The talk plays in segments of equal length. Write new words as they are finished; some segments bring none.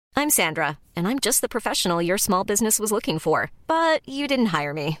I'm Sandra, and I'm just the professional your small business was looking for. But you didn't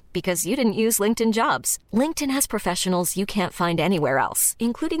hire me because you didn't use LinkedIn Jobs. LinkedIn has professionals you can't find anywhere else,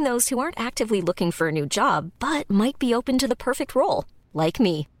 including those who aren't actively looking for a new job, but might be open to the perfect role, like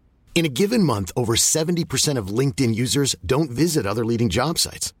me. In a given month, over 70% of LinkedIn users don't visit other leading job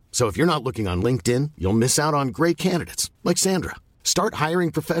sites. So if you're not looking on LinkedIn, you'll miss out on great candidates like Sandra. Start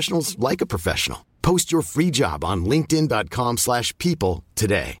hiring professionals like a professional. Post your free job on linkedin.com/people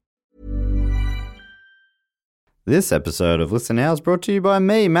today. This episode of Listen Now is brought to you by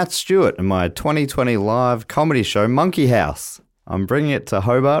me, Matt Stewart, and my 2020 live comedy show, Monkey House. I'm bringing it to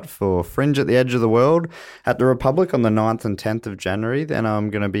Hobart for Fringe at the Edge of the World at the Republic on the 9th and 10th of January. Then I'm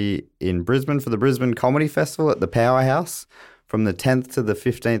going to be in Brisbane for the Brisbane Comedy Festival at the Powerhouse from the 10th to the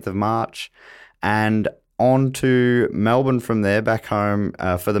 15th of March, and on to Melbourne from there, back home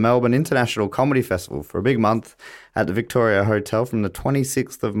for the Melbourne International Comedy Festival for a big month at the Victoria Hotel from the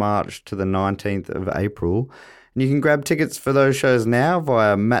 26th of March to the 19th of April. And you can grab tickets for those shows now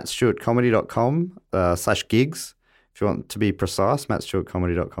via mattstewartcomedy.com/gigs. If you want to be precise,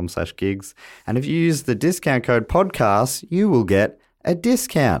 mattstewartcomedy.com/gigs. And if you use the discount code podcast, you will get a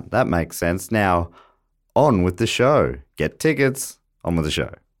discount. That makes sense. Now, on with the show. Get tickets, on with the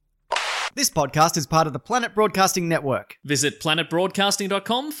show. This podcast is part of the Planet Broadcasting Network. Visit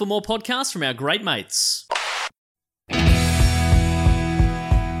planetbroadcasting.com for more podcasts from our great mates.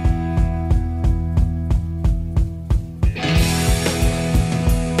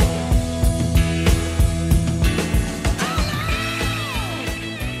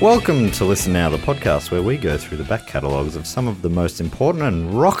 Welcome to Listen Now, the podcast where we go through the back catalogues of some of the most important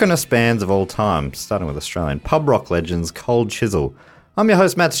and rockinest bands of all time, starting with Australian pub rock legends Cold Chisel. I'm your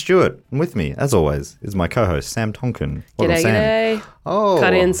host, Matt Stewart, and with me, as always, is my co-host, Sam Tonkin. Welcome, G'day, Sam. g'day. Oh.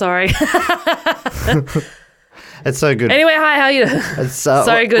 Cut in, sorry. It's so good. Anyway, hi, how are you? It's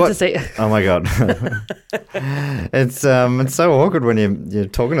Sorry, good to see you. Oh my God. It's so awkward when you're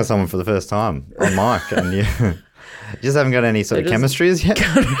talking to someone for the first time on mic and you just haven't got any sort of chemistry as yet.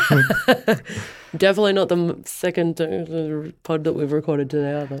 Definitely not the second pod that we've recorded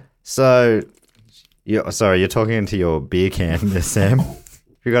today either. So, you're talking into your beer can there, Sam.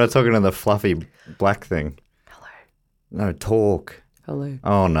 You got to talk into the fluffy black thing. Hello. No, talk. Hello.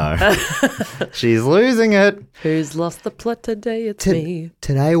 Oh no. She's losing it. Who's lost the plot today? It's me.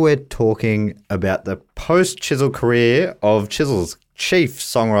 Today we're talking about the post-Chisel career of Chisel's chief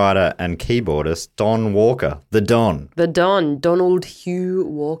songwriter and keyboardist, Don Walker. The Don. The Don, Donald Hugh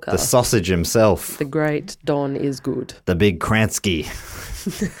Walker. The sausage himself. The great Don is good. The big Kransky.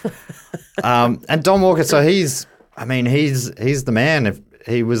 And Don Walker, so he's the man. If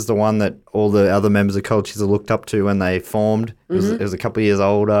he was the one that all the other members of Cold Chisel looked up to when they formed. It was a couple of years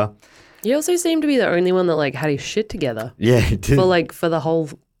older. He also seemed to be the only one that had his shit together. Yeah, he did. For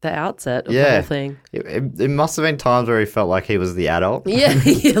the outset of the whole thing. It must have been times where he felt like he was the adult. Yeah,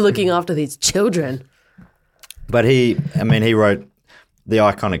 looking after these children. But he wrote the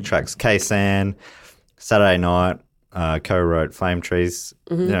iconic tracks, K-San, Saturday Night, co-wrote Flame Trees.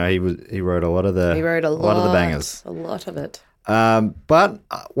 Mm-hmm. You know, he wrote a lot of the bangers. A lot of it. But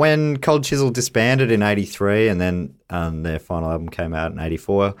when Cold Chisel disbanded in 83 and then their final album came out in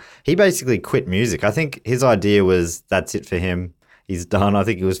 84, he basically quit music. I think his idea was that's it for him. He's done. I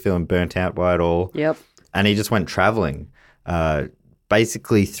think he was feeling burnt out by it all. Yep. And he just went traveling,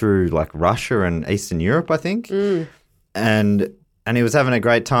 basically through Russia and Eastern Europe, I think. Mm. And he was having a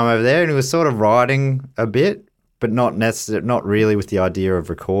great time over there, and he was sort of writing a bit, but not really with the idea of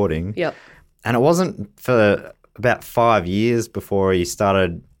recording. Yep. And it wasn't for about 5 years before he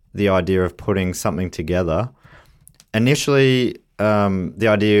started the idea of putting something together. Initially, the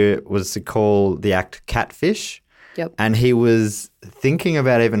idea was to call the act Catfish. Yep. And he was thinking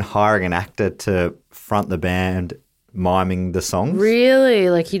about even hiring an actor to front the band, miming the songs.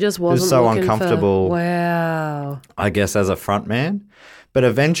 Really? He just wasn't. He was so uncomfortable. Wow. I guess as a front man. But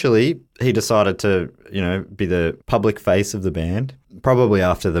eventually he decided to, be the public face of the band. Probably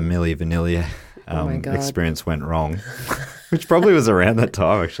after the Milli Vanilli experience went wrong, which probably was around that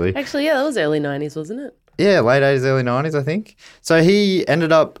time actually. Actually, yeah, that was early 90s, wasn't it? Yeah, late 80s, early 90s, I think. So he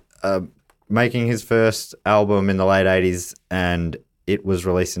ended up making his first album in the late 80s, and it was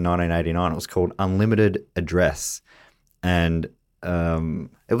released in 1989. It was called Unlimited Address. And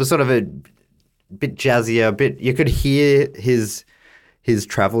it was sort of a bit jazzier, you could hear his his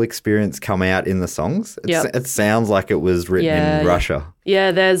travel experience come out in the songs. Yep. It sounds like it was written in Russia.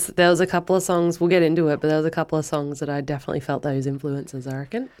 Yeah, there was a couple of songs, we'll get into it, but there was a couple of songs that I definitely felt those influences, I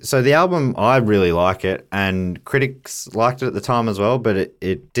reckon. So the album, I really like it, and critics liked it at the time as well, but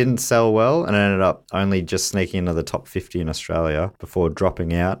it didn't sell well, and it ended up only just sneaking into the top 50 in Australia before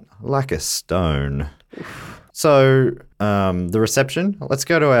dropping out like a stone. So the reception, let's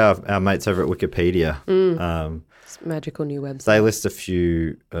go to our mates over at Wikipedia. It's magical new website. They list a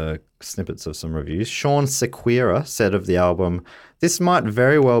few snippets of some reviews. Sean Sequeira said of the album, "This might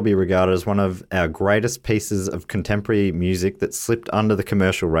very well be regarded as one of our greatest pieces of contemporary music that slipped under the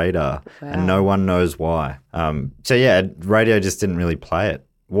commercial radar, and no one knows why." Radio just didn't really play it.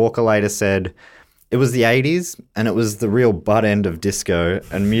 Walker later said, "It was the 80s, and it was the real butt end of disco,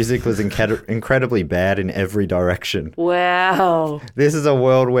 and music was incredibly bad in every direction. Wow. This is a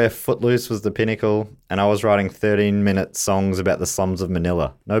world where Footloose was the pinnacle, and I was writing 13-minute songs about the slums of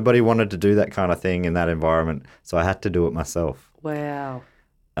Manila. Nobody wanted to do that kind of thing in that environment, so I had to do it myself." Wow.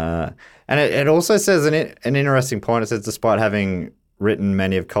 And it also says an interesting point. It says, despite having written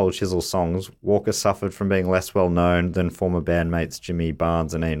many of Cold Chisel's songs, Walker suffered from being less well known than former bandmates Jimmy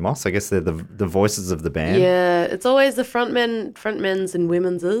Barnes and Ian Moss. I guess they're the voices of the band. Yeah, it's always the frontmen's and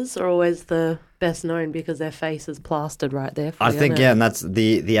women's are always the best known because their face is plastered right there. I think, and that's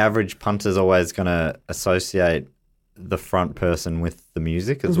the average punter's always going to associate the front person with the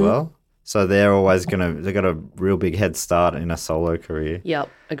music as well. So they're always they've got a real big head start in a solo career. Yep,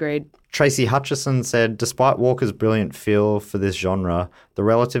 agreed. Tracy Hutchison said, "Despite Walker's brilliant feel for this genre, the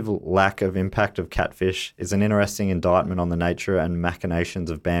relative lack of impact of Catfish is an interesting indictment on the nature and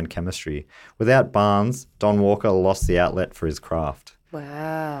machinations of band chemistry. Without Barnes, Don Walker lost the outlet for his craft."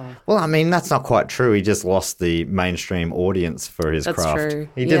 Wow. Well, I mean, that's not quite true. He just lost the mainstream audience for his craft. That's true.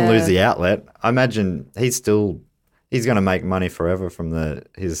 He didn't lose the outlet. I imagine he's going to make money forever from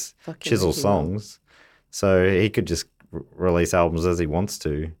his Chisel songs. So he could just release albums as he wants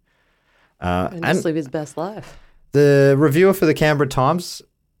to. And just live his best life. The reviewer for the Canberra Times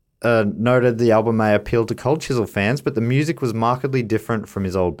noted the album may appeal to Cold Chisel fans, but the music was markedly different from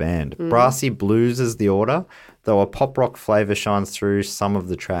his old band. Brassy blues is the order, though a pop rock flavour shines through some of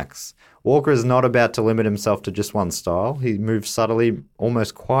the tracks. Walker is not about to limit himself to just one style. He moves subtly,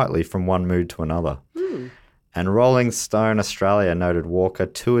 almost quietly, from one mood to another. And Rolling Stone Australia noted Walker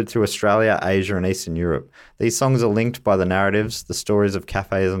toured through Australia, Asia and Eastern Europe. These songs are linked by the narratives, the stories of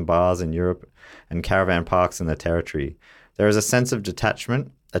cafes and bars in Europe and caravan parks in the territory. There is a sense of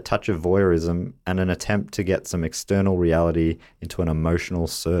detachment, a touch of voyeurism, and an attempt to get some external reality into an emotional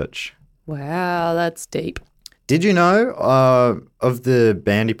search. Wow, that's deep. Did you know of the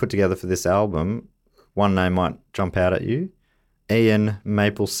band he put together for this album? One name might jump out at you. Ian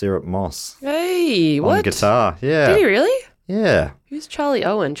Maple Syrup Moss. Hey, what? On guitar, yeah. Did he really? Yeah. Who's Charlie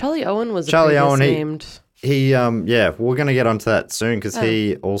Owen? Charlie Owen was Charlie a Owen, named. He we're going to get onto that soon because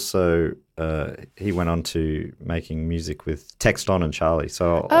he also he went on to making music with Texton and Charlie.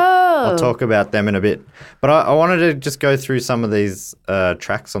 So I'll talk about them in a bit. But I wanted to just go through some of these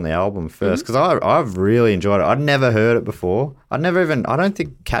tracks on the album first because I've really enjoyed it. I'd never heard it before. I don't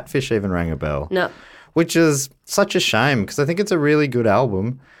think Catfish even rang a bell. No. Which is such a shame because I think it's a really good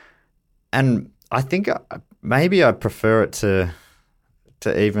album. And I think maybe I prefer it to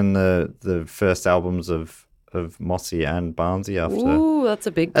even the first albums of Mossy and Barnesy after. Ooh, that's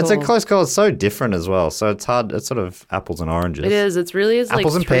a big call. It's a close call. It's so different as well. So it's hard. It's sort of apples and oranges. It is. It really is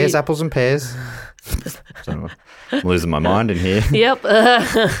apples and pears, apples and pears. I'm losing my mind in here. Yep.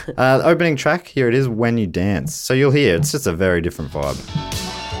 The opening track, here it is, When You Dance. So you'll hear it's just a very different vibe.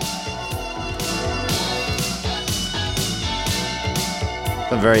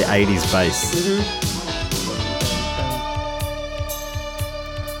 A very 80s bass.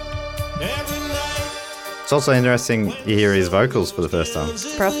 It's also interesting you hear his vocals for the first time.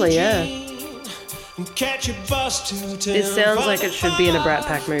 Properly, yeah. This sounds like it should be in a Brat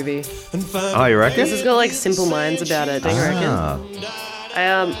Pack movie. Oh, you reckon? This has got like Simple Minds about it, don't you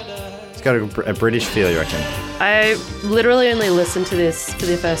reckon? It's got a British feel, you reckon? I literally only listened to this for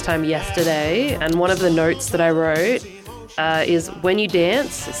the first time yesterday, and one of the notes that I wrote is when you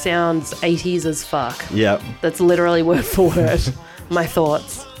dance sounds 80s as fuck. Yep. That's literally word for word my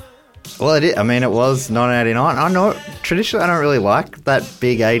thoughts. Well, it is. I mean, it was 1989. I know, traditionally, I don't really like that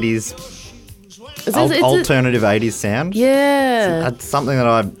big 80s, alternative 80s sound. Yeah. It's something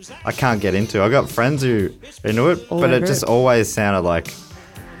that I can't get into. I got friends who are into it, but it just always sounded like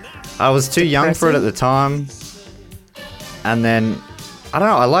I was too young for it at the time. And then, I don't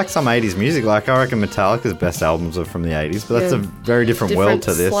know, I like some 80s music. Like, I reckon Metallica's best albums are from the 80s, but that's a very different world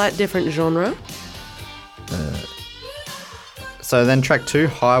to this. Slight different genre. So then track 2,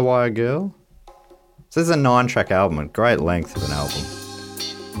 High Wire Girl. So this is a 9-track album, a great length of an album.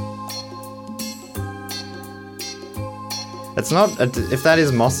 It's not, if that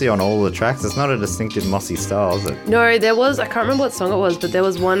is Mossy on all the tracks, it's not a distinctive Mossy style, is it? No, there was, I can't remember what song it was, but there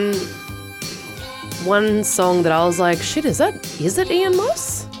was one song that I was like, shit, is it Ian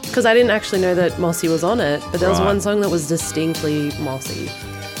Moss? Because I didn't actually know that Mossy was on it, but there was one song that was distinctly Mossy.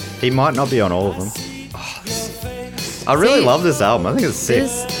 He might not be on all of them. I really love this album. I think it's sick.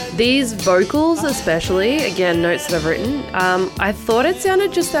 These vocals especially, again, notes that I've written, I thought it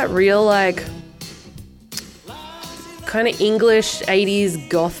sounded just that real, like, kind of English 80s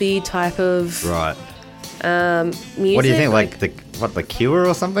gothy type of music. What do you think, like the Cure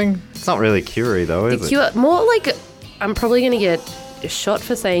or something? It's not really Cure-y though, is it? Cure, more like, I'm probably going to get shot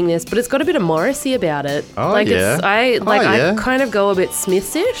for saying this, but it's got a bit of Morrissey about it. Oh, like yeah. I kind of go a bit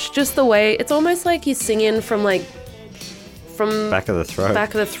Smiths-ish, just the way, it's almost like he's singing from back of the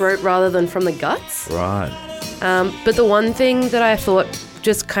throat rather than from the guts. Right. But the one thing that I thought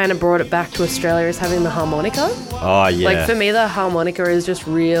just kind of brought it back to Australia is having the harmonica. Oh, yeah. Like, for me, the harmonica is just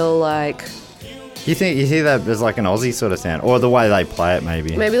real, like... You see that as like an Aussie sort of sound? Or the way they play it,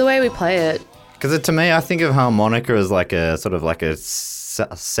 maybe? Maybe the way we play it. Because to me, I think of harmonica as like a sort of like a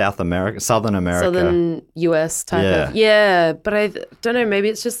Southern US type of... Yeah, but I don't know, maybe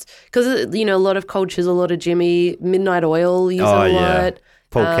it's just... Because, you know, a lot of Cold Chisel, a lot of Jimmy, Midnight Oil use it a lot.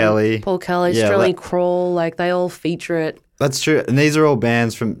 Paul Kelly, Sterling Crawl, like, they all feature it. That's true. And these are all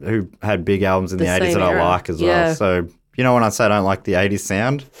bands who had big albums in the 80s that I like as well. So, you know, when I say I don't like the 80s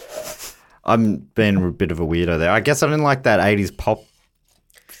sound, I'm being a bit of a weirdo there. I guess I didn't like that 80s pop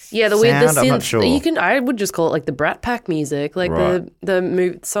the synth. I'm not sure. I would just call it like the Brat Pack music, like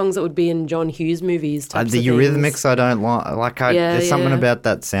the songs that would be in John Hughes movies. The Eurythmics I don't like. There's something about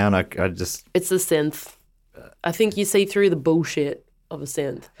that sound. I just... It's the synth. I think you see through the bullshit of a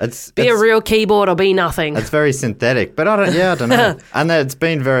synth. Be a real keyboard or be nothing. It's very synthetic, but I don't know. And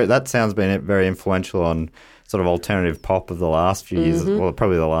that sound's been very influential on sort of alternative pop of the last few years, well,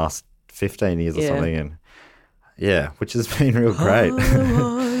 probably the last 15 years or something. And which has been real great.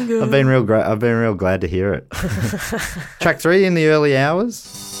 I've been real glad to hear it. Track 3, In the Early Hours.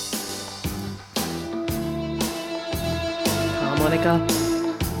 Harmonica.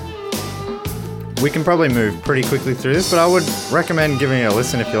 We can probably move pretty quickly through this, but I would recommend giving it a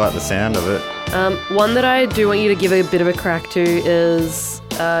listen if you like the sound of it. One that I do want you to give a bit of a crack to is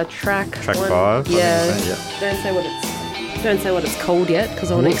track 5. Yeah. Don't say what it's called yet,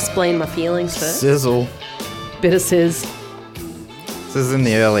 because I want to explain my feelings first. Sizzle. Bit of sizz. This is In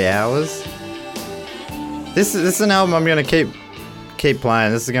the Early Hours. This is an album I'm going to keep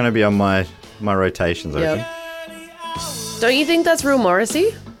playing. This is going to be on my rotations, I think. Don't you think that's real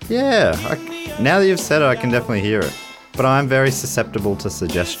Morrissey? Yeah. Now that you've said it, I can definitely hear it. But I'm very susceptible to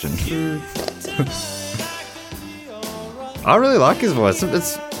suggestion. I really like his voice.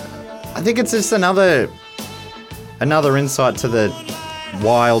 I think it's just another insight to the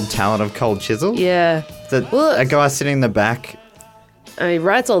wild talent of Cold Chisel. Yeah. A guy sitting in the back. He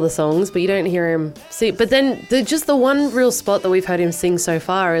writes all the songs, but you don't hear him sing. But then just the one real spot that we've heard him sing so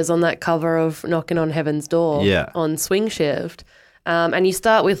far is on that cover of Knocking on Heaven's Door on Swing Shift. And you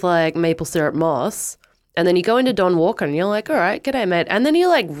start with like Maple Syrup Moss, and then you go into Don Walker and you're like, all right, g'day, mate. And then he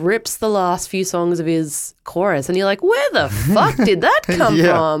like rips the last few songs of his chorus and you're like, where the fuck did that come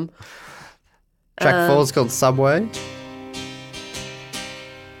from? Track 4 is called Subway.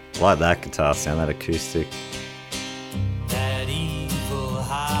 I like that guitar sound, that acoustic.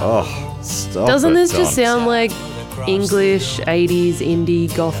 Oh, stop Doesn't it, this Don. just sound like English 80s indie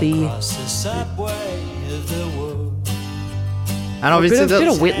gothy? And obviously, a bit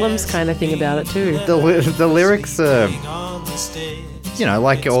of Whitlam's kind of thing about it too. The lyrics are, you know,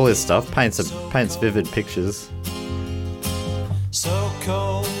 like all his stuff, paints vivid pictures.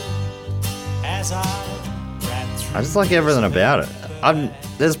 I just like everything about it.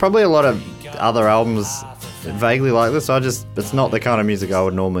 There's probably a lot of other albums vaguely like this. It's not the kind of music I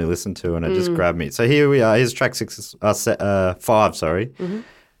would normally listen to, and it just grabbed me. So here we are. Here's track 5. Sorry,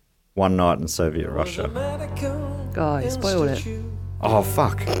 One Night in Soviet Russia. Oh, you spoiled it. Oh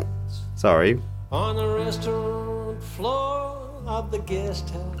fuck! Sorry. On the restaurant floor of the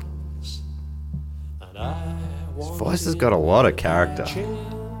guest house, His voice has got a lot of character.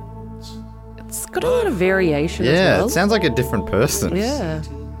 It's got a lot of variation as well. Yeah, it sounds like a different person. Yeah.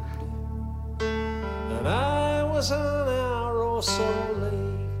 And I was an hour or so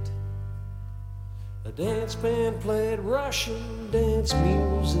late. The dance band played Russian dance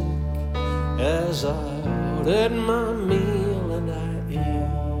music as I ordered my meal and I ate.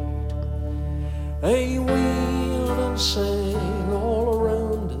 They wheeled and sang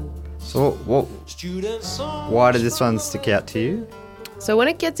So why did this one stick out to you? So when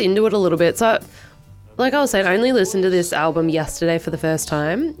it gets into it a little bit, so like I was saying, I only listened to this album yesterday for the first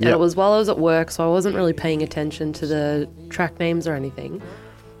time, and it was while I was at work, so I wasn't really paying attention to the track names or anything.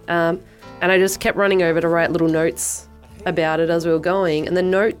 And I just kept running over to write little notes about it as we were going. And the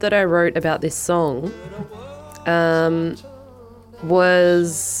note that I wrote about this song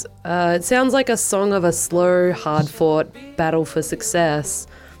was, it sounds like a song of a slow, hard-fought battle for success.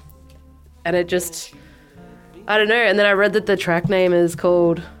 And it just, I don't know. And then I read that the track name is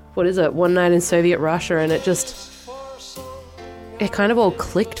called, what is it, One Night in Soviet Russia, and it kind of all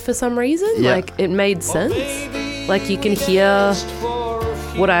clicked for some reason. Yeah. Like, it made sense. Like, you can hear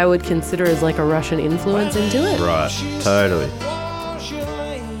what I would consider as like a Russian influence into it. Right, totally.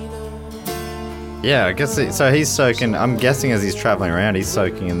 Yeah, I guess so he's soaking, I'm guessing as he's travelling around, he's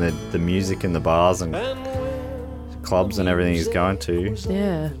soaking in the music in the bars and clubs and everything he's going to.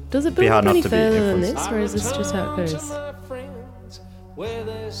 Yeah. Does it Be build hard up any not to be further than influenced. this, or is this just how it goes?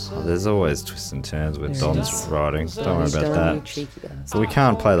 Oh, there's always twists and turns with There Don's is. writing. Don't worry Don, about you that. cheeky ass. So we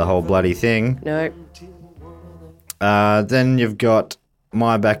can't play the whole bloody thing. No. Then you've got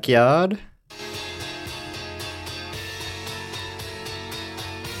My Backyard.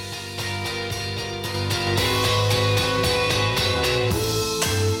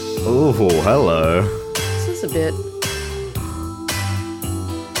 Ooh, hello. This is a bit.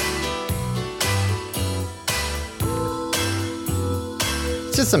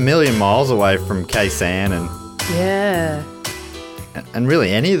 It's just a million miles away from Kaysan Yeah. and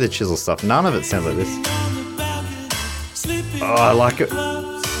really any of the Chisel stuff. None of it sounds like this. Oh, I like it.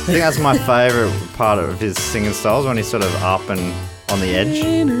 I think that's my favourite part of his singing styles, when he's sort of up and on the edge.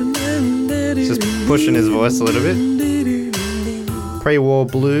 Just pushing his voice a little bit. Pre-War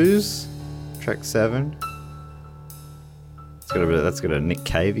Blues, track 7. That's got a Nick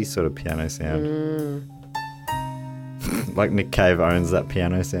Cavey sort of piano sound. Like Nick Cave owns that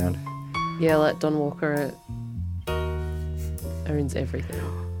piano sound. Yeah, like Don Walker owns everything.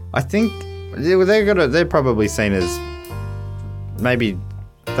 I think they're probably seen as, maybe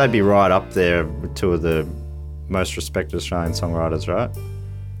they'd be right up there with two of the most respected Australian songwriters, right?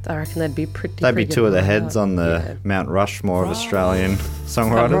 I reckon they'd be pretty. They'd be friggin' two of the high heads up. on the Mount Rushmore of Australian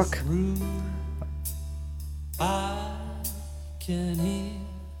songwriters. Rock. I can hear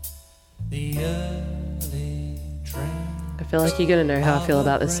the early train. I feel like you're gonna know how I feel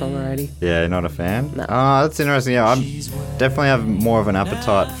about this song already. Yeah, not a fan? No. Oh, that's interesting. Yeah, I definitely have more of an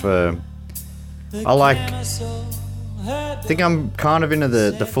appetite for... I think I'm kind of into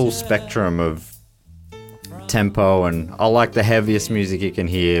the full spectrum of tempo, and I like the heaviest music you can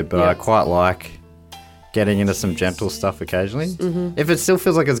hear, but I quite like getting into some gentle stuff occasionally. Mm-hmm. If it still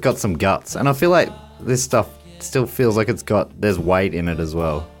feels like it's got some guts. And I feel like this stuff still feels like there's weight in it as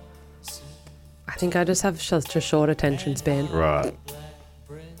well. I think I just have such a short attention span. Right.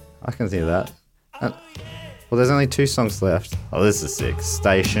 I can see that. Well, there's only 2 songs left. Oh, this is sick.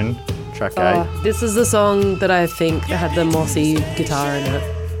 Station, track 8. This is the song that I think had the mossy guitar in it.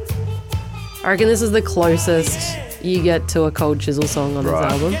 I reckon this is the closest you get to a Cold Chisel song on this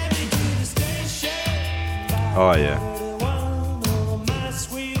Right. album. Oh, yeah.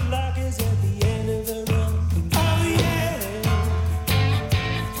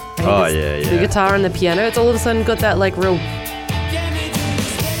 Oh, yeah, The yeah. guitar and the piano, it's all of a sudden got that like real,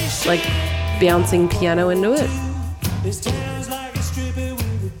 like bouncing piano into it. It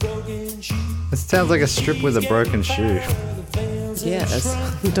sounds like a strip with a broken shoe. Yes.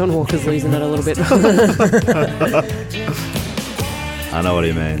 Don Walker's losing that a little bit. I know what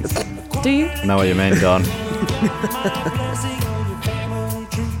he means. Do you? I know what you mean, Don.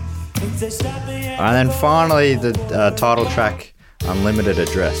 And then finally, the title track, Unlimited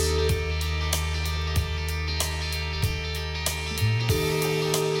Address.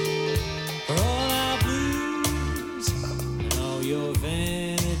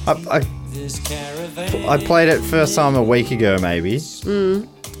 I played it first time a week ago, maybe.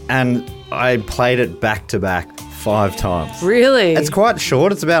 And I played it back to back 5 times. Really? It's quite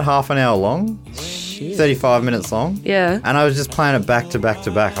short. It's about half an hour long. 35 minutes long. Yeah. And I was just playing it back to back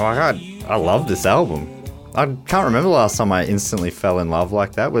to back. I'm like, I love this album. I can't remember the last time I instantly fell in love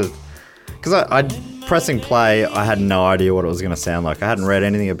like that. Because I pressing play, I had no idea what it was going to sound like. I hadn't read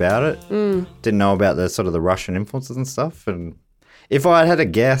anything about it. Didn't know about the sort of the Russian influences and stuff. And if I had a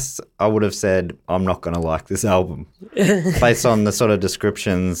guess, I would have said, I'm not going to like this album. Based on the sort of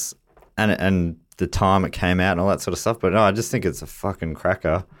descriptions and the time it came out and all that sort of stuff. But no, I just think it's a fucking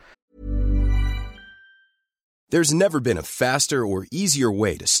cracker. There's never been a faster or easier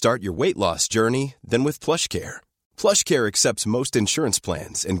way to start your weight loss journey than with PlushCare. PlushCare accepts most insurance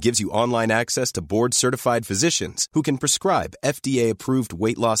plans and gives you online access to board-certified physicians who can prescribe FDA-approved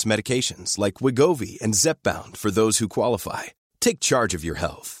weight loss medications like Wegovy and Zepbound for those who qualify. Take charge of your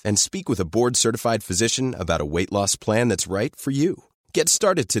health and speak with a board-certified physician about a weight loss plan that's right for you. Get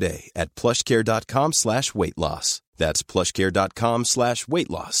started today at plushcare.com/weight loss. That's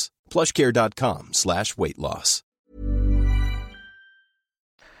plushcare.com/weight loss. plushcare.com/weight loss.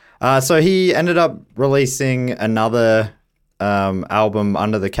 So he ended up releasing another album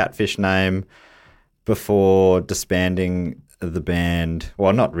under the Catfish name before disbanding the band.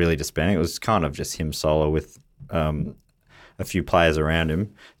 Well, not really disbanding. It was kind of just him solo with a few players around him.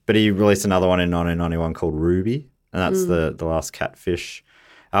 But he released another one in 1991 called Ruby, and that's the last Catfish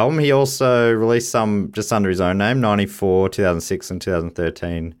album. He also released some just under his own name, 94, 2006 and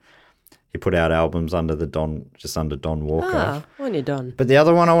 2013. He put out albums under Don Walker. When you're done. But the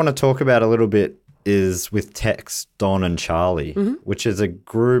other one I want to talk about a little bit is with Tex, Don, and Charlie, which is a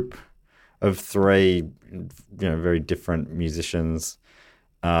group of three, very different musicians.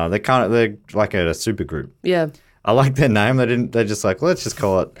 They're like a super group. Yeah. I like their name. They're just like, let's just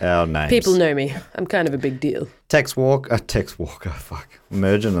call it our names. People know me. I'm kind of a big deal. Tex Walker, fuck, I'm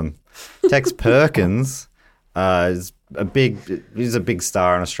merging them. Tex Perkins is he's a big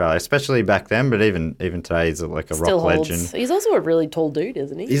star in Australia, especially back then, but even today he's like a rock legend. He's also a really tall dude,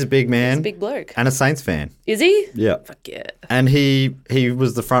 isn't he? He's a big man. He's a big bloke. And a Saints fan. Is he? Yeah. Fuck yeah. And he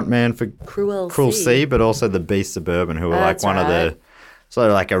was the front man for Cruel C, but also the Beast Suburban, who were like one of the, sort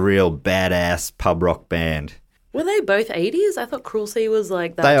of like a real badass pub rock band. Were they both 80s? I thought Cruel Sea was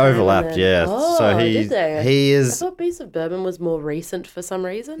like that. They overlapped, yeah. Oh, so did they? He is. I thought Beast Suburban was more recent for some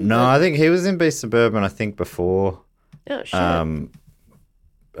reason. No, I think he was in Beast Suburban, I think, before. Oh, shit.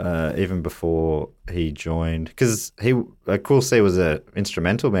 Even before he joined, because Cruel Sea was an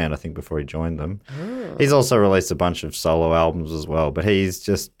instrumental band, I think, before he joined them. Oh. He's also released a bunch of solo albums as well, but he's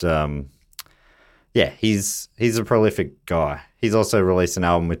just, he's a prolific guy. He's also released an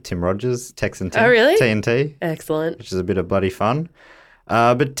album with Tim Rogers, Tex and Tim. Oh, really? TNT. Excellent. Which is a bit of bloody fun.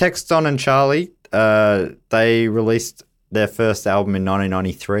 But Tex, Don, and Charlie, they released their first album in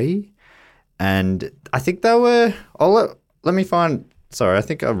 1993, and I think they were. Let me find. Sorry, I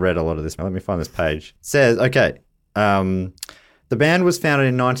think I read a lot of this. Let me find this page. It says, okay, the band was founded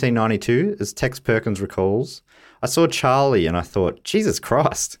in 1992, as Tex Perkins recalls. I saw Charlie and I thought, Jesus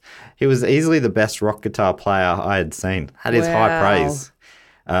Christ, he was easily the best rock guitar player I had seen. That is high praise.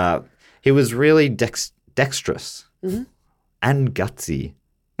 He was really dexterous and gutsy,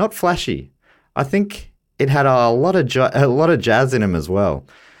 not flashy. I think it had a lot of jazz in him as well.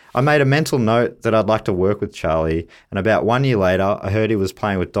 I made a mental note that I'd like to work with Charlie, and about 1 year later, I heard he was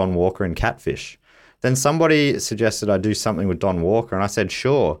playing with Don Walker in Catfish. Then somebody suggested I do something with Don Walker, and I said,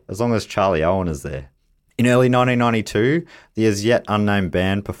 sure, as long as Charlie Owen is there. In early 1992, the as yet unnamed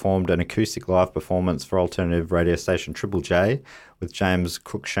band performed an acoustic live performance for alternative radio station Triple J, with James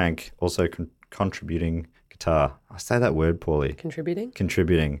Cruikshank also contributing guitar. I say that word poorly.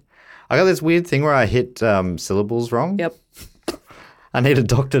 Contributing. I got this weird thing where I hit syllables wrong. Yep. I need a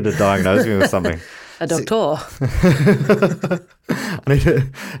doctor to diagnose me with something. A doctor. I need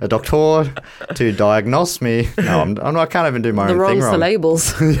a doctor to diagnose me. No, I can't even do my own thing wrong.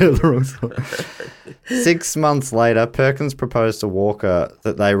 Syllables. Yeah, the wrong syllables. 6 months later, Perkins proposed to Walker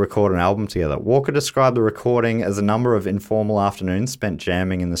that they record an album together. Walker described the recording as a number of informal afternoons spent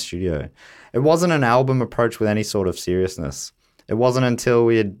jamming in the studio. It wasn't an album approached with any sort of seriousness. It wasn't until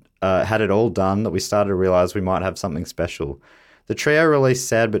we had it all done that we started to realize we might have something special. The trio released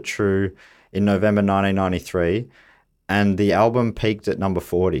Sad But True in November 1993, and the album peaked at number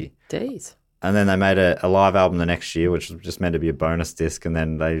 40. Jeez. And then they made a live album the next year, which was just meant to be a bonus disc, and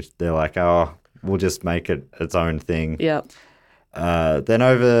then they're like, oh, we'll just make it its own thing. Yeah. Then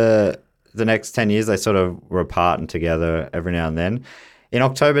over the next 10 years, they sort of were apart and together every now and then. In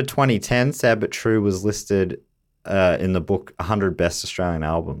October 2010, Sad But True was listed in the book 100 Best Australian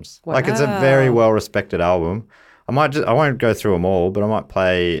Albums. Wow. Like, it's a very well-respected album. I won't go through them all, but I might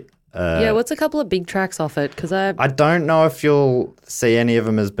play. What's a couple of big tracks off it? Because I don't know if you'll see any of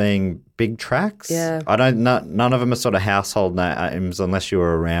them as being big tracks. Yeah. None of them are sort of household names unless you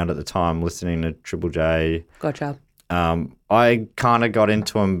were around at the time listening to Triple J. Gotcha. I kind of got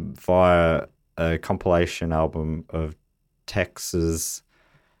into them via a compilation album of Tex's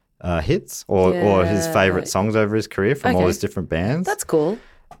hits or his favourite songs over his career from all his different bands. That's cool.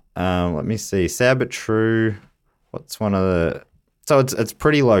 Let me see. Sad But True. What's one of the... So it's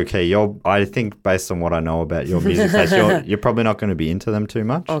pretty low-key. I think based on what I know about your music taste, you're probably not going to be into them too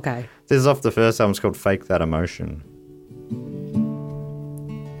much. Okay. This is off the first album. It's called Fake That Emotion.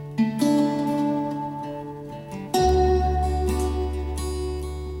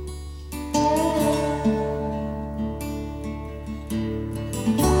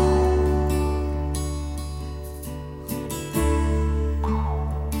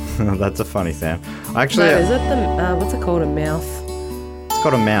 That's a funny sound. Actually, No, is it the what's it called? A mouth? it's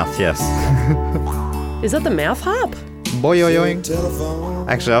got a mouth. Yes. Is that the mouth harp? Boing.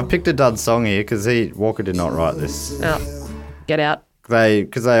 Actually, I've picked a dud song here because Walker did not write this. Oh, get out.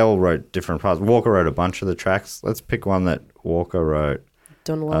 Because they all wrote different parts. Walker wrote a bunch of the tracks. Let's pick one that Walker wrote.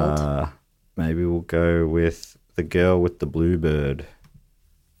 Don Wild. Maybe we'll go with The Girl with the Bluebird.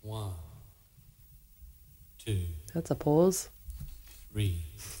 1, 2, That's a pause. 3.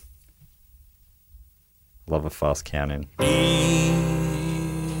 Love a fast count-in.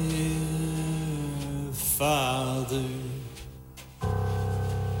 Father,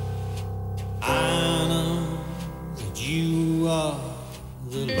 I know that you are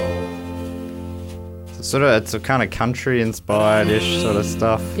the Lord. It's a kind of country inspired-ish sort of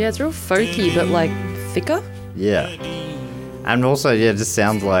stuff. Yeah, it's real folky, but like thicker. Yeah. And also, it just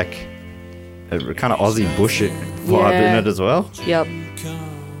sounds like a kind of Aussie bush vibe in it as well. Yep.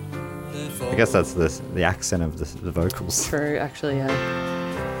 I guess that's the accent of the vocals. True, actually, yeah.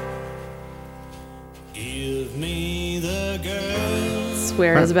 Give me the girl.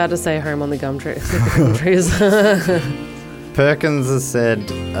 Swear I was about to say Home on the Gumtrees. Perkins has said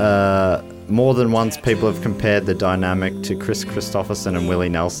more than once people have compared the dynamic to Chris Christopherson and Willie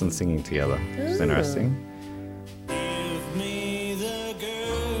Nelson singing together, which is interesting. Give me the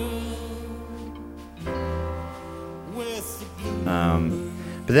girl with the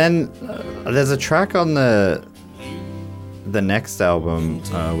But then there's a track on the next album,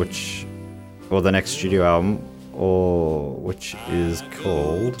 or the next studio album, which is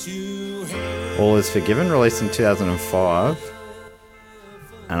called All Is Forgiven, released in 2005.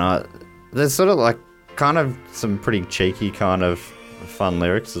 And there's sort of like kind of some pretty cheeky kind of fun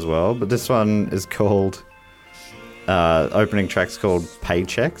lyrics as well. But this one is called, opening track's called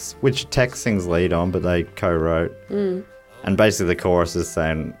Paychecks, which Tex sings lead on, but they co-wrote. And basically the chorus is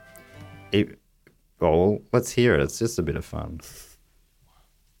saying, well, let's hear it. It's just a bit of fun.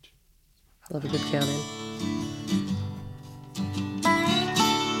 Love a good count-in.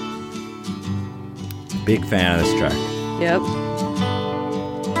 Big fan of this track. Yep.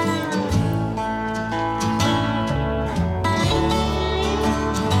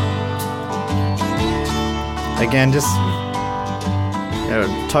 Again, just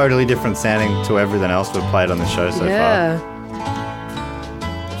totally different sounding to everything else we've played on the show so far.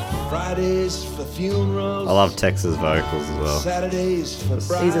 Fridays for funerals. I love Tex's vocals as well. Saturdays for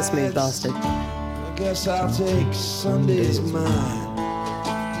brides. He's a smooth bastard. I guess I'll take Sundays mine.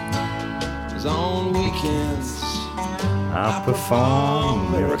 'Cause on weekends I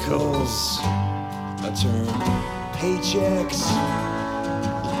perform miracles. I turn paychecks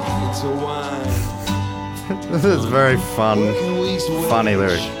into wine. This is very fun, funny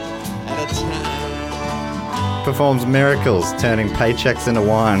lyric. At a time. Performs miracles, turning paychecks into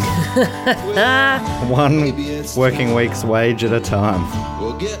wine. One working week's wage at a time.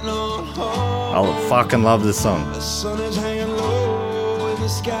 We're getting on hard. I fucking love this song. The sun is hanging low in the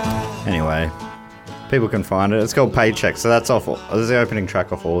sky. Anyway, people can find it. It's called Paycheck, so that's off. This is the opening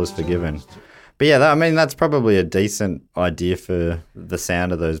track off All Is Forgiven. But yeah, that's probably a decent idea for the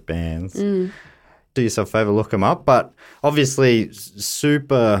sound of those bands. Do yourself a favour, look them up. But obviously,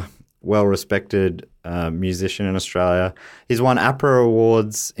 super well-respected musician in Australia. He's won APRA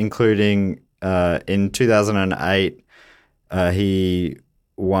awards, including in 2008, he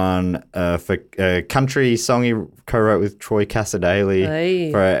won for a country song he co-wrote with Troy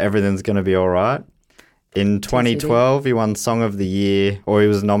Cassadaly for Everything's Gonna Be Alright. In 2012, he won Song of the Year, or he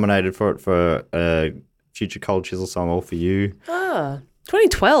was nominated for it for Future Cold Chisel song, All For You.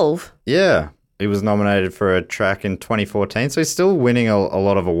 2012? Yeah. He was nominated for a track in 2014, so he's still winning a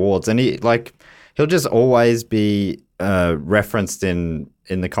lot of awards. And he'll just always be referenced in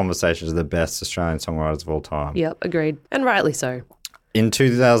the conversations of the best Australian songwriters of all time. Yep, agreed. And rightly so. In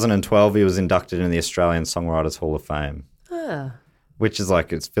 2012, he was inducted in the Australian Songwriters Hall of Fame. Which is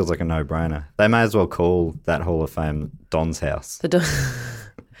it feels like a no-brainer. They may as well call that Hall of Fame Don's house. The Don.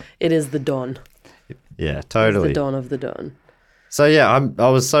 It is the Don. Yeah, totally. It's the Don of the Don. So yeah, I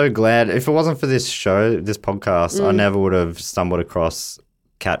was so glad. If it wasn't for this show, this podcast, I never would have stumbled across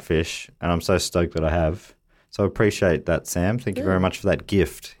Catfish, and I'm so stoked that I have. So I appreciate that, Sam. Thank you very much for that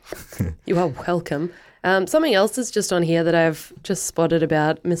gift. You are welcome. Something else is just on here that I've just spotted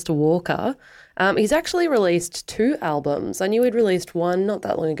about Mr. Walker. He's actually released 2 albums. I knew he'd released one not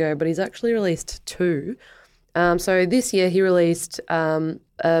that long ago, but he's actually released 2. So this year he released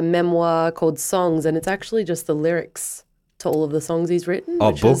a memoir called Songs, and it's actually just the lyrics to all of the songs he's written.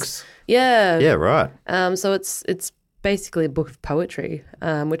 Oh, books? Yeah. Yeah, right. So it's basically a book of poetry,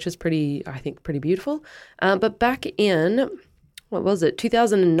 which is pretty beautiful. But back in, what was it,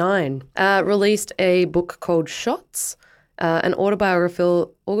 2009, released a book called Shots, an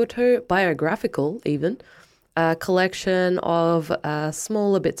autobiographical even, collection of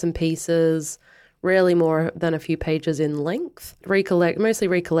smaller bits and pieces, rarely more than a few pages in length, mostly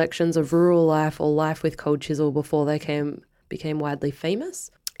recollections of rural life or life with cold chisel before they became widely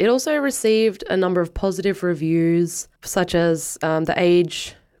famous. It also received a number of positive reviews, such as The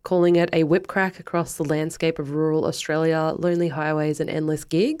Age calling it a whip crack across the landscape of rural Australia, lonely highways and endless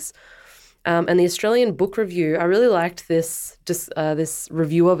gigs. And the Australian Book Review, I really liked this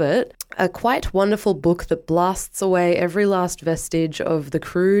review of it. A quite wonderful book that blasts away every last vestige of the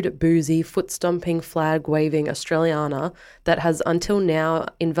crude, boozy, foot-stomping, flag-waving Australiana that has until now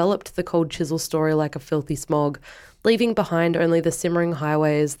enveloped the cold chisel story like a filthy smog, leaving behind only the simmering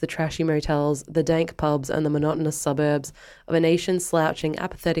highways, the trashy motels, the dank pubs and the monotonous suburbs of a nation slouching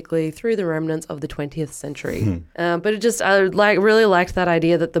apathetically through the remnants of the 20th century. But I really liked that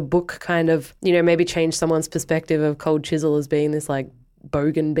idea that the book kind of, maybe changed someone's perspective of Cold Chisel as being this like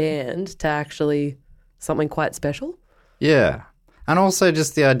bogan band to actually something quite special. Yeah. And also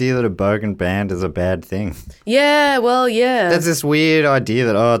just the idea that a bogan band is a bad thing. Yeah, well, yeah. There's this weird idea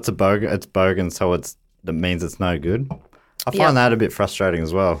that, it's bogan, so that means it's no good. I find that a bit frustrating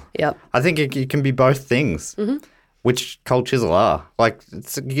as well. Yep. I think it can be both things, which Cold Chisel are. Like,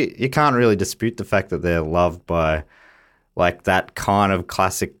 you can't really dispute the fact that they're loved by, like, that kind of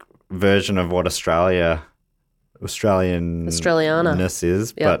classic version of what Australianness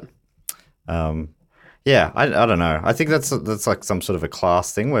is. Yep. But, I don't know. I think that's like some sort of a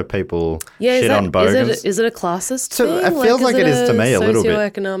class thing where people shit on bogans. Is it a classist thing? It feels like it is to me a little bit.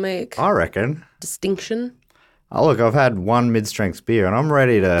 Socioeconomic I reckon. Distinction? Oh, look, I've had one mid-strength beer and I'm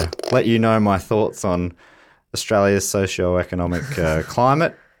ready to let you know my thoughts on Australia's socioeconomic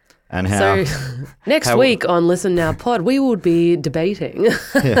climate and how... So next week on Listen Now Pod, we would be debating.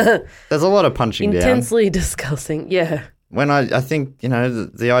 There's a lot of punching Intensely discussing, yeah. When I think,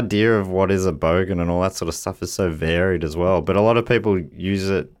 the idea of what is a bogan and all that sort of stuff is so varied as well. But a lot of people use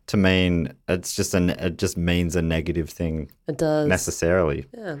it to mean it just means a negative thing. It does. Necessarily.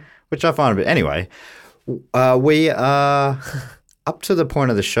 Yeah. Which I find a bit... Anyway, we are up to the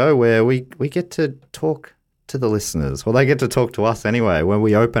point of the show where we get to talk to the listeners. Well, they get to talk to us anyway when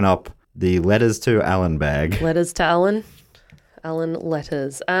we open up the Letters to Alan bag. Letters to Alan. Alan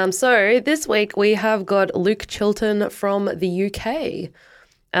letters. So this week we have got Luke Chilton from the UK.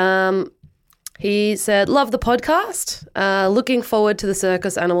 He said, love the podcast. Looking forward to the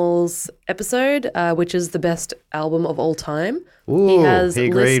Circus Animals episode, which is the best album of all time. Ooh, he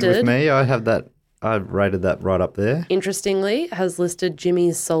agreed with me. I rated that right up there. Interestingly, has listed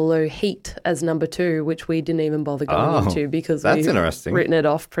Jimmy's solo Heat as number 2, which we didn't even bother going into because we've written it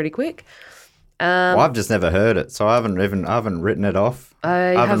off pretty quick. Well, I've just never heard it, so I haven't written it off.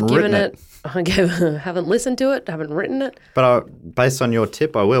 I haven't listened to it, haven't written it. But based on your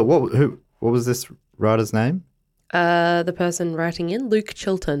tip, I will. What was this writer's name? The person writing in, Luke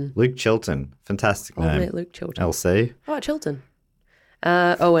Chilton. Luke Chilton, fantastic name. Mate Luke Chilton. LC. Oh, Chilton.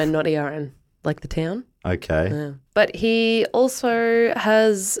 O-N, not E-R-N, like the town. Okay. Yeah. But he also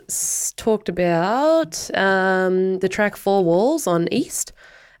has talked about the track Four Walls on East.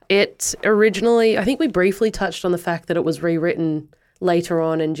 It originally, I think we briefly touched on the fact that it was rewritten later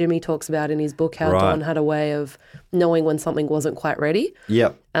on, and Jimmy talks about in his book how Don had a way of knowing when something wasn't quite ready.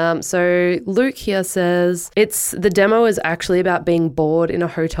 Yep. So Luke here says the demo is actually about being bored in a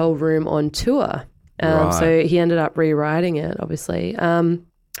hotel room on tour. So he ended up rewriting it, obviously.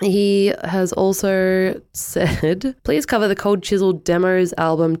 He has also said, please cover the Cold Chisel Demos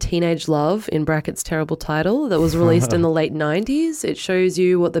album Teenage Love, in brackets terrible title, that was released in the late 90s. It shows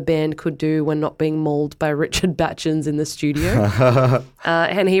you what the band could do when not being mauled by Richard Batchins in the studio.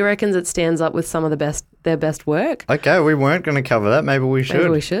 And he reckons it stands up with some of their best work. Okay, we weren't going to cover that. Maybe we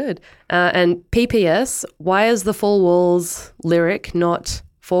should. And PPS, why is the Four Walls lyric not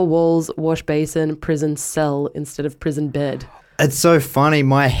 4 walls, wash basin, prison cell instead of prison bed? It's so funny.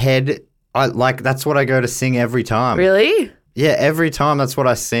 My head, that's what I go to sing every time. Really? Yeah, every time that's what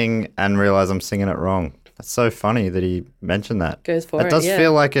I sing and realize I'm singing it wrong. It's so funny that he mentioned that. Goes for it. It does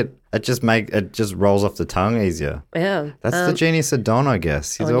feel like it just rolls off the tongue easier. Yeah. That's the genius of Don, I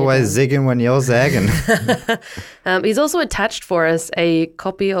guess. He's always zigging when you're zagging. He's also attached for us a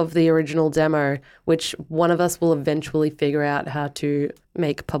copy of the original demo, which one of us will eventually figure out how to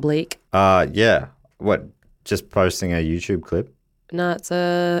make public. Yeah. What? Just posting a YouTube clip? No, it's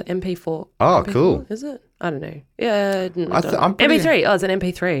a MP4. Oh, MP4, cool. Is it? I don't know. Yeah. I'm MP3. Oh, it's an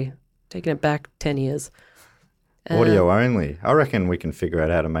MP3. Taking it back 10 years. Audio only. I reckon we can figure out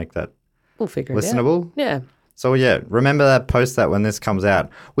how to make that we'll figure it out. listenable. Yeah. So yeah, remember that, post that when this comes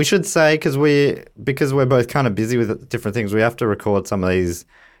out. We should say, because we're both kind of busy with different things, we have to record some of these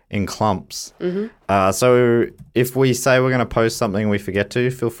in clumps. Mm-hmm. So if we say we're going to post something we forget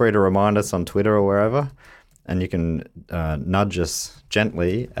to, feel free to remind us on Twitter or wherever. And you can nudge us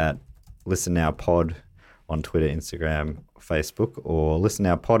gently at Listen Now Pod on Twitter, Instagram, Facebook, or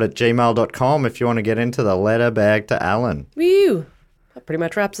listennowpod@gmail.com if you want to get into the letter bag to Alan. Woo! That pretty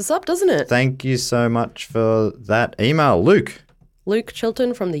much wraps us up, doesn't it? Thank you so much for that email, Luke. Luke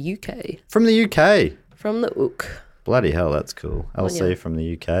Chilton from the UK. From the UK. From the UK. Bloody hell, that's cool. LC from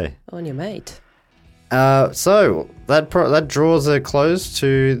the UK. On your mate. So that draws a close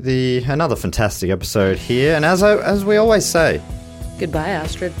to another fantastic episode here. And as we always say, goodbye,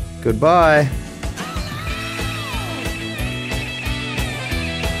 Astrid. Goodbye.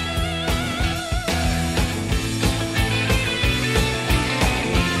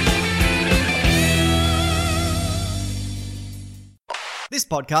 This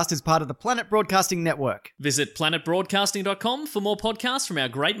podcast is part of the Planet Broadcasting Network. Visit planetbroadcasting.com for more podcasts from our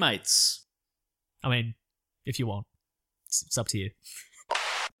great mates. I mean, if you want. It's up to you.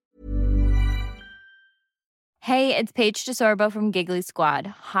 Hey, it's Paige DeSorbo from Giggly Squad.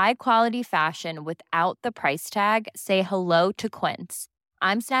 High quality fashion without the price tag. Say hello to Quince.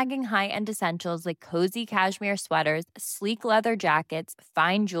 I'm snagging high-end essentials like cozy cashmere sweaters, sleek leather jackets,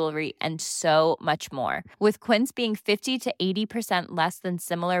 fine jewelry, and so much more. With Quince being 50 to 80% less than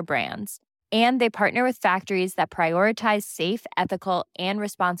similar brands. And they partner with factories that prioritize safe, ethical, and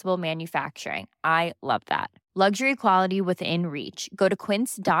responsible manufacturing. I love that. Luxury quality within reach. Go to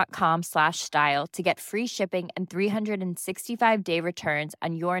quince.com/style to get free shipping and 365-day returns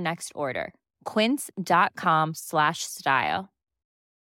on your next order. Quince.com/style.